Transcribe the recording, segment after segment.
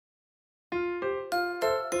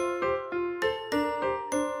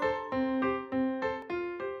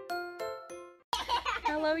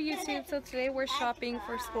YouTube. So today we're shopping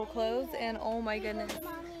for school clothes and oh my goodness,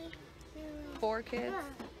 4 kids.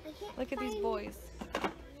 Look at these boys.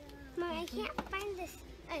 Mom, I can't find this.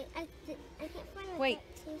 I can't find the Wait.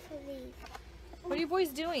 for these. What are you boys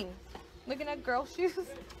doing? Looking at girl shoes?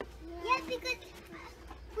 Yeah, because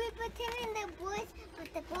we're pretending the boys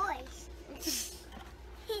with the boys.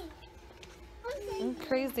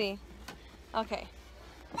 Crazy. Okay.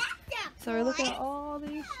 So we're looking at all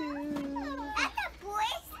these shoes.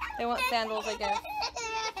 They want sandals, I guess.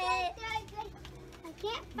 I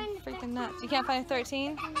can't find the Freaking nuts. You can't find a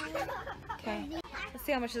 13? Okay. Let's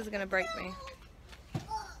see how much this is going to break me.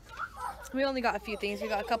 We only got a few things. We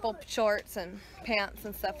got a couple shorts and pants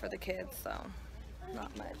and stuff for the kids, so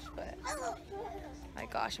not much, but my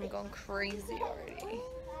gosh, I'm going crazy already.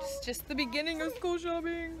 It's just the beginning of school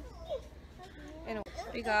shopping. Anyway,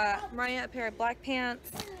 we got Mariah a pair of black pants,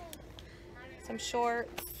 some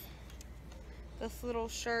shorts, this little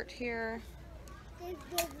shirt here,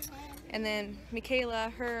 and then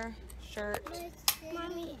Michaela, her shirt.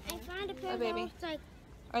 Mommy, I found a pair Oh, baby. of like,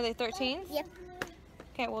 Are they 13s? yep,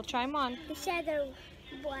 Okay, we'll try them on. the shadow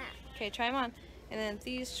black. Okay, try them on. And then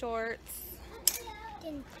these shorts.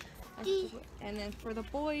 And then for the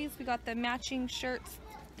boys, we got the matching shirts,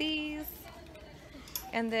 these.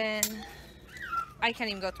 And then, I can't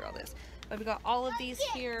even go through all this. But we got all of these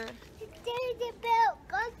here. There's a belt.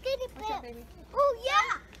 Go get a What's belt. up, baby? Oh,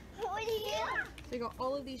 yeah. What are you? So we got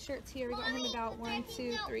all of these shirts here. We got him about 1,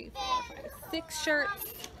 2, 3, 4, 5, 6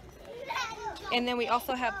 shirts. And then we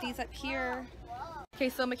also have these up here. Okay,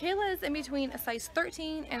 so Michaela is in between a size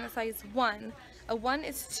 13 and a size 1. A 1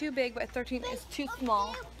 is too big, but a 13 is too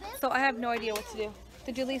small. So I have no idea what to do.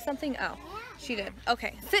 Did you leave something? Oh, she did.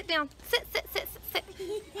 Okay, sit down. Sit, sit, sit, sit,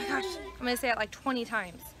 sit. Oh my gosh, I'm gonna say it like 20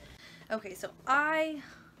 times. Okay, so I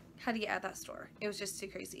had to get out of that store. It was just too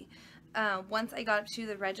crazy. Once I got up to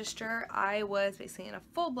the register, I was basically in a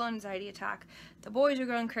full-blown anxiety attack. The boys were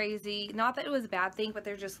going crazy. Not that it was a bad thing, but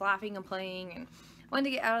they're just laughing and playing and wanted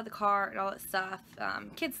to get out of the car and all that stuff.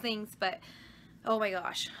 Kids things, but oh my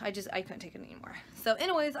gosh, I couldn't take it anymore. So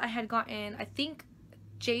anyways, I had gotten, I think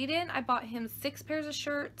Jaden, I bought him 6 pairs of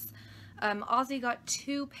shirts. Ozzy got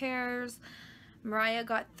 2 pairs. Mariah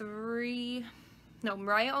got 3. No,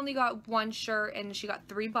 Mariah only got 1 shirt and she got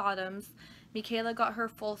 3 bottoms. Michaela got her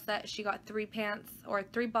full set. She got 3 pants or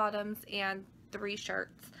 3 bottoms and 3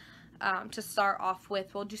 shirts to start off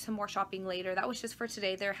with. We'll do some more shopping later. That was just for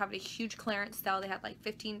today. They're having a huge clearance sale. They had like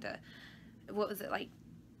 15 to, what was it, like,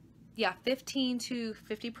 yeah, 15 to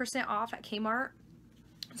 50% off at Kmart.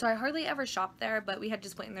 So I hardly ever shop there, but we had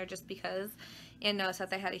just went in there just because and noticed that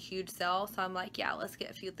they had a huge sale. So I'm like, yeah, let's get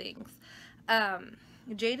a few things.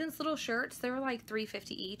 Jaden's little shirts, they were like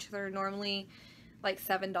 $3.50 each. They're normally like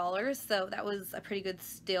 $7, so that was a pretty good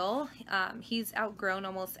steal. He's outgrown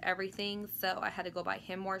almost everything, so I had to go buy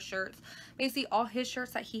him more shirts. Basically, all his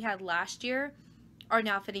shirts that he had last year are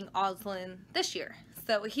now fitting Oslin this year.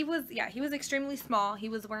 So he was extremely small. He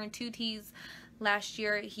was wearing 2 tees last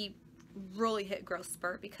year. He really hit growth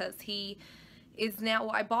spurt because he is now,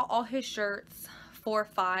 well, I bought all his shirts 4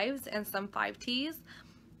 5s and some 5 tees.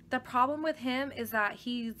 The problem with him is that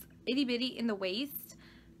he's itty bitty in the waist,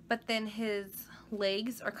 but then his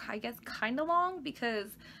legs are, I guess, kind of long because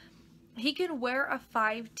he can wear a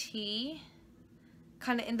 5T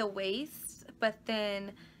kind of in the waist, but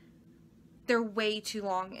then they're way too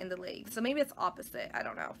long in the legs. So maybe it's opposite. I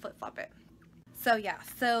don't know. Flip-flop it. So yeah,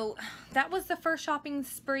 so that was the first shopping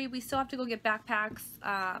spree. We still have to go get backpacks,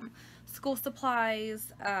 school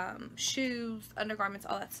supplies, shoes, undergarments,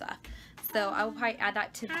 all that stuff. So I will probably add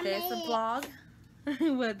that to this vlog.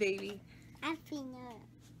 What, baby? I finger.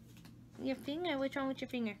 Your finger? What's wrong with your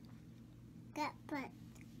finger? Got burnt.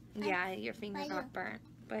 Yeah, your finger got burnt.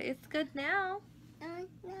 But it's good now.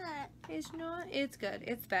 Not. It's not? It's good.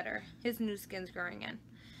 It's better. His new skin's growing in.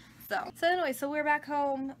 So anyway, so we're back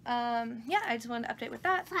home. Yeah, I just wanted to update with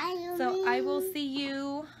that. So I will see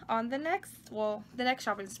you on the next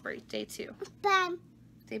shopping spree, day 2. Bye.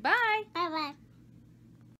 Say bye. Bye-bye.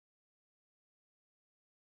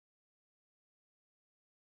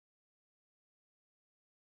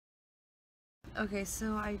 Okay,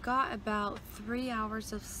 so I got about 3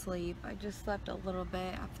 hours of sleep. I just slept a little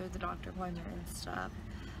bit after the doctor appointment and stuff.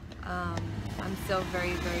 I'm still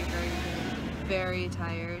very, very, very, very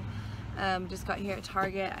tired. Just got here at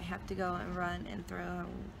Target. I have to go and run and throw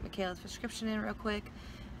Michaela's prescription in real quick.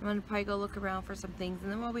 I'm going to probably go look around for some things,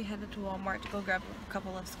 and then we'll be headed to Walmart to go grab a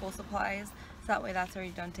couple of school supplies. So that way that's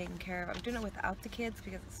already done, taken care of. I'm doing it without the kids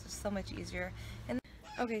because it's just so much easier. And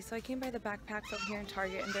okay, so I came by the backpacks over here in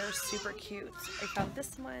Target, and they're super cute. I found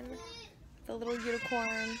this one, the little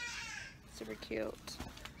unicorn, super cute.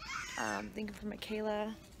 thinking for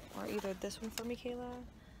Michaela, or either this one for Michaela.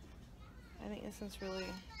 I think this one's really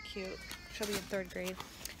cute. She'll be in 3rd grade.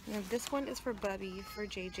 And then this one is for Bubby, for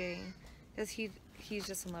JJ, because he's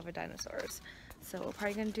just in love with dinosaurs. So we're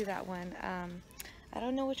probably gonna do that one. I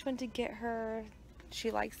don't know which one to get her. She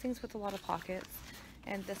likes things with a lot of pockets,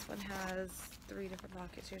 and this one has 3 different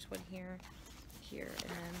pockets. Here's one here, here, and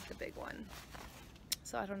then the big one.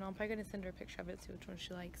 So I don't know. I'm probably gonna send her a picture of it, see which one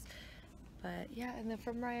she likes. But yeah, and then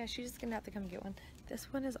for Mariah, she's just gonna have to come get one.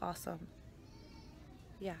 This one is awesome.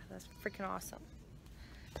 Yeah, that's freaking awesome.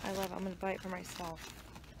 I love it. I'm gonna buy it for myself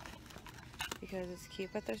because it's cute,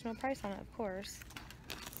 but there's no price on it, of course.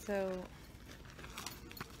 So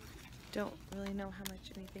don't really know how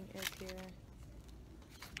much anything is here.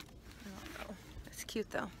 I don't know. It's cute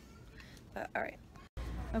though. But alright.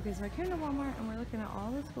 Okay, so I came to Walmart and we're looking at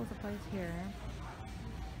all the school supplies here.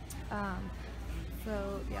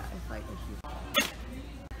 So yeah, it's like a huge.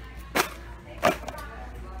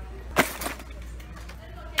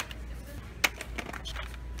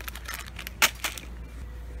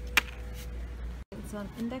 Some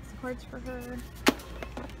index cards for her.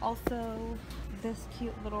 Also, this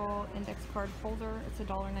cute little index card folder. It's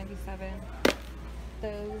 $1.97.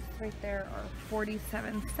 Those right there are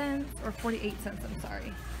 47 cents or 48 cents. I'm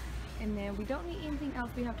sorry. And then we don't need anything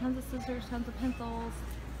else. We have tons of scissors, tons of pencils.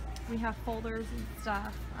 We have folders and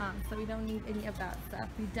stuff. So we don't need any of that stuff.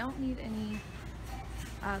 We don't need any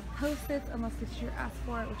Post-its unless the teacher asks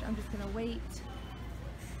for it, which I'm just gonna wait.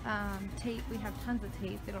 Tape. We have tons of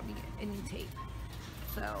tape. They don't need any tape.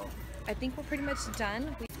 So I think we're pretty much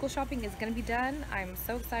done. School shopping is going to be done. I'm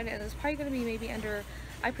so excited, and it's probably going to be maybe under,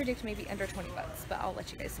 I predict maybe under 20 bucks, but I'll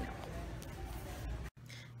let you guys know.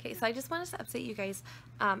 Okay, so I just wanted to update you guys.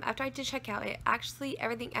 After I did check out,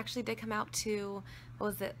 everything actually did come out to, what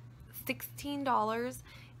was it, $16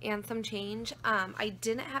 and some change. I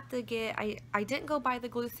didn't have to get, I didn't go buy the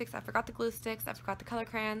glue sticks. I forgot the glue sticks. I forgot the color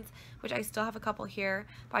crayons, which I still have a couple here,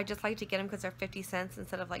 but I just like to get them because they're 50 cents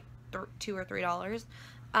instead of like $2 or $3.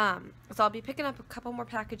 So I'll be picking up a couple more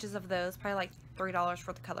packages of those, probably like $3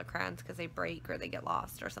 for the color crayons because they break or they get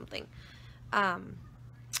lost or something.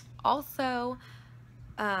 Also,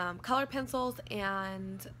 color pencils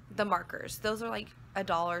and the markers. Those are like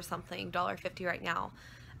 $1 something, $1.50 right now.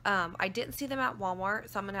 I didn't see them at Walmart,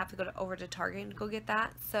 so I'm gonna have to go over to Target and go get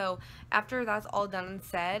that. So after that's all done and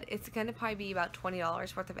said, it's gonna probably be about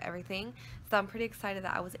 $20 worth of everything. So I'm pretty excited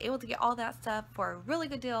that I was able to get all that stuff for a really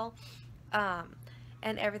good deal,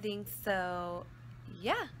 and everything. So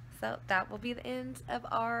yeah, so that will be the end of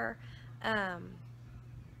our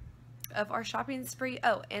shopping spree.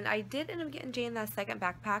 Oh, and I did end up getting Jane that second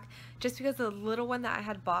backpack just because the little one that I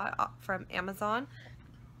had bought from Amazon,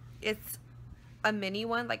 it's a mini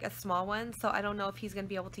one, like a small one, so I don't know if he's gonna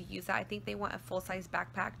be able to use that. I think they want a full-size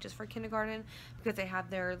backpack just for kindergarten because they have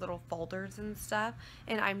their little folders and stuff,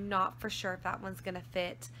 and I'm not for sure if that one's gonna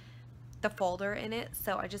fit the folder in it,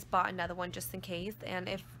 so I just bought another one just in case. And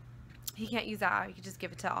if he can't use that, I could just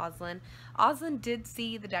give it to Oslin. Oslin did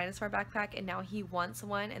see the dinosaur backpack and now he wants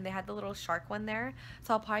one, and they had the little shark one there,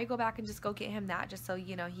 so I'll probably go back and just go get him that, just so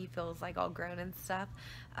you know he feels like all grown and stuff.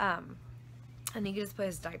 And he can just put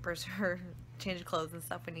his diapers or change clothes and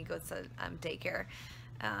stuff when he goes to daycare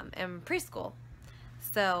and preschool.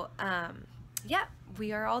 So yeah,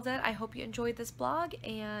 we are all done. I hope you enjoyed this vlog,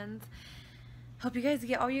 and hope you guys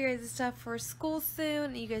get all your guys' stuff for school soon,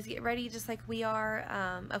 and you guys get ready just like we are.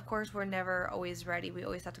 Of course, we're never always ready. We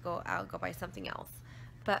always have to go out, go buy something else.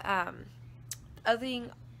 But other thing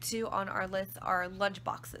too on our list are lunch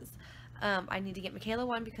boxes. I need to get Michaela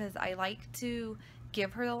one because I like to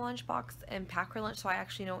give her the lunch box and pack her lunch, so I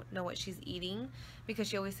actually don't know what she's eating, because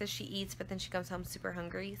she always says she eats but then she comes home super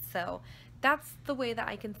hungry. So that's the way that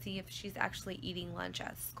I can see if she's actually eating lunch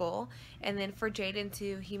at school. And then for Jaden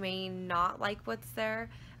too, he may not like what's there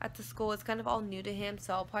at the school. It's kind of all new to him,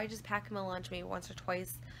 so I'll probably just pack him a lunch maybe once or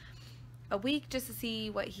twice a week just to see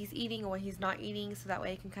what he's eating or what he's not eating, so that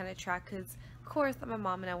way I can kind of track, because of course I'm a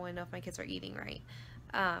mom and I want to know if my kids are eating right.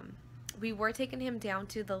 We were taking him down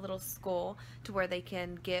to the little school to where they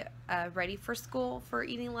can get ready for school for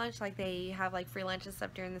eating lunch. Like they have like free lunch and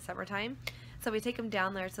stuff during the summertime. So we take him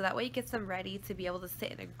down there so that way it gets them ready to be able to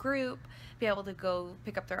sit in a group, be able to go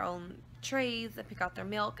pick up their own trays and pick out their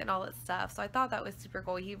milk and all that stuff. So I thought that was super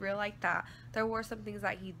cool. He really liked that. There were some things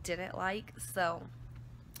that he didn't like, so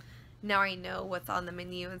now I know what's on the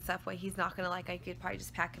menu and stuff. What he's not gonna like, I could probably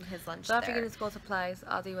just pack him his lunch. So after getting school supplies,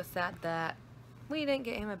 Ozzy was sad that we didn't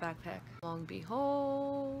get him a backpack. Long and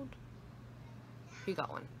behold, he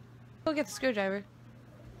got one. Go get the screwdriver.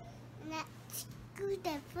 Not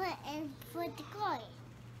screwdriver and for the car.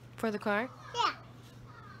 For the car? Yeah.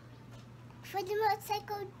 for the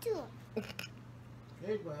motorcycle too.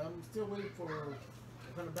 Hey, but I'm still waiting for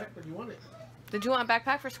what kind of backpack you wanted. Did you want a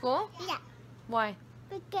backpack for school? Yeah. Why?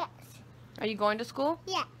 Because. Are you going to school?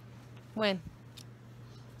 Yeah. When?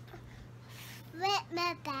 With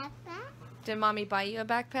my backpack? Did mommy buy you a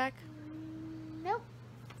backpack? Nope.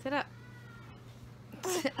 Sit up.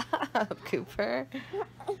 Sit up, Cooper.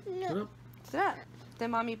 No. Sit up. Did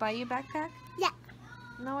mommy buy you a backpack? Yeah.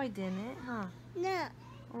 No, I didn't, huh? No.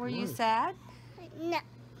 Were you Why? sad? No.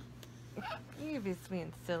 You're just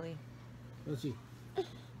being silly. Let's see.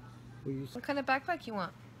 Will you What kind of backpack you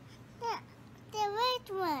want? The red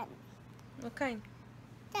one. What kind?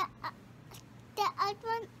 The other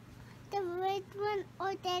one. The red one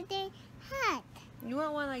or the hat. You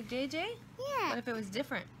want one like JJ? Yeah. What if it was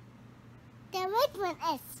different? The red one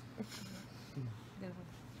is.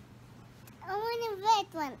 I want a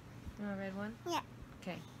red one. You want a red one? Yeah.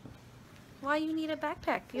 Okay. Why you need a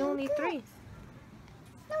backpack? You only need 3.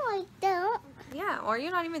 No, I don't. Yeah, or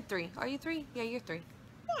you're not even 3. Are you 3? Yeah, you're 3.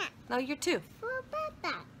 Yeah. No, you're 2. For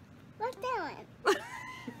backpack. What's that one?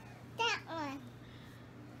 That one.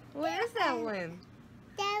 What is that one?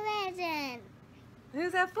 The red one.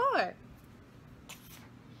 Who's that for?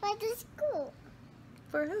 For the school.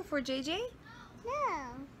 For who? For JJ? No.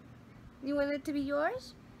 You want it to be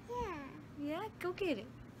yours? Yeah. Yeah, go get it.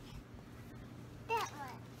 That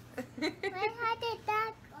one. I had it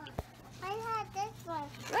that one. I had this one.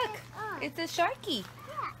 Look, on. it's a Sharky.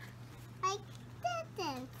 Yeah. I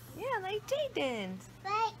didn't. Yeah, like Jaden's.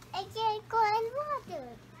 But I can't go in water.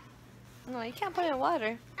 No, you can't put it in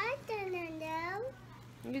water. I don't know.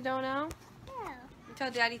 You don't know? No. You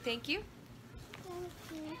tell Daddy thank you. Thank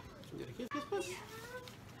you. kiss, kiss, kiss.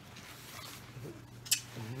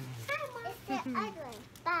 It's the other one.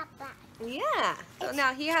 Papa. Yeah. So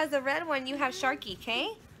now he has the red one. You have Sharky, okay?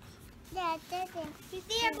 Yeah, this one. You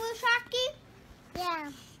see a blue sharky?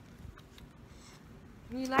 Yeah.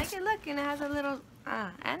 You like it? Look, and it has a little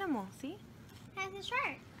animal. See? Has a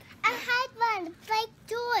shark. I had one, like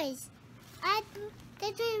toys.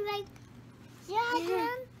 This one like dragon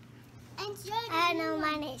and dragon. I know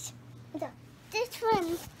mine is. This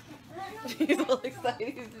one. He's all excited.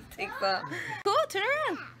 He just takes off. Cool. Turn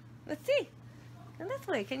around. Let's see. Come this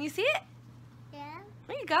way. Can you see it? Yeah.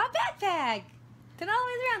 Oh, you got a backpack. Turn all the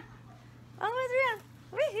way around. All the way around.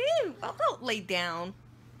 Woohoo! Oh, don't lay down.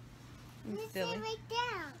 You This silly. is right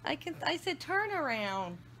down. I said turn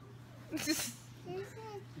around. This is.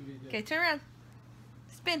 Okay, turn around.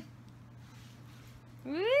 Spin.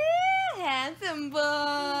 Woo! Handsome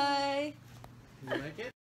boy. You like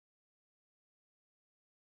it?